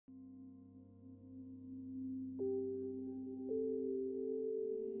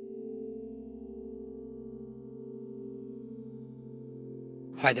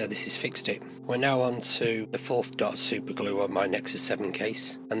Hi there, this is Fixed It. We're now on to the fourth dot super glue on my Nexus 7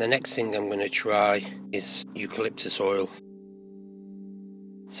 case, and the next thing I'm going to try is eucalyptus oil.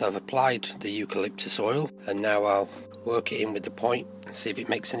 So I've applied the eucalyptus oil and now I'll work it in with the point and see if it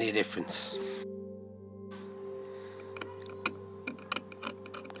makes any difference.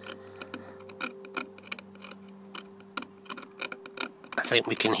 I think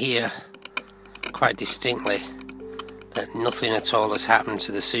we can hear quite distinctly that nothing at all has happened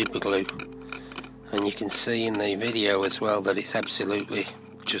to the super glue, and you can see in the video as well that it's absolutely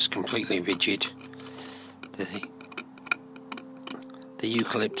just completely rigid. The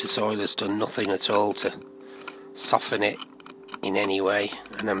eucalyptus oil has done nothing at all to soften it in any way,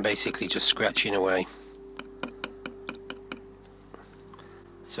 and I'm basically just scratching away.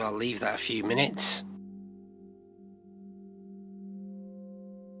 So I'll leave that a few minutes.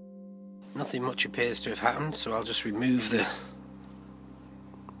 Nothing much appears to have happened, so I'll just remove the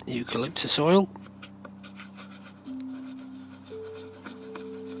eucalyptus oil.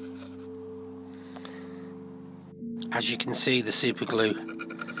 As you can see, the super glue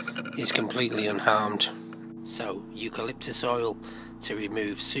is completely unharmed. So eucalyptus oil to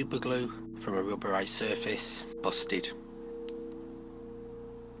remove super glue from a rubberized surface, busted.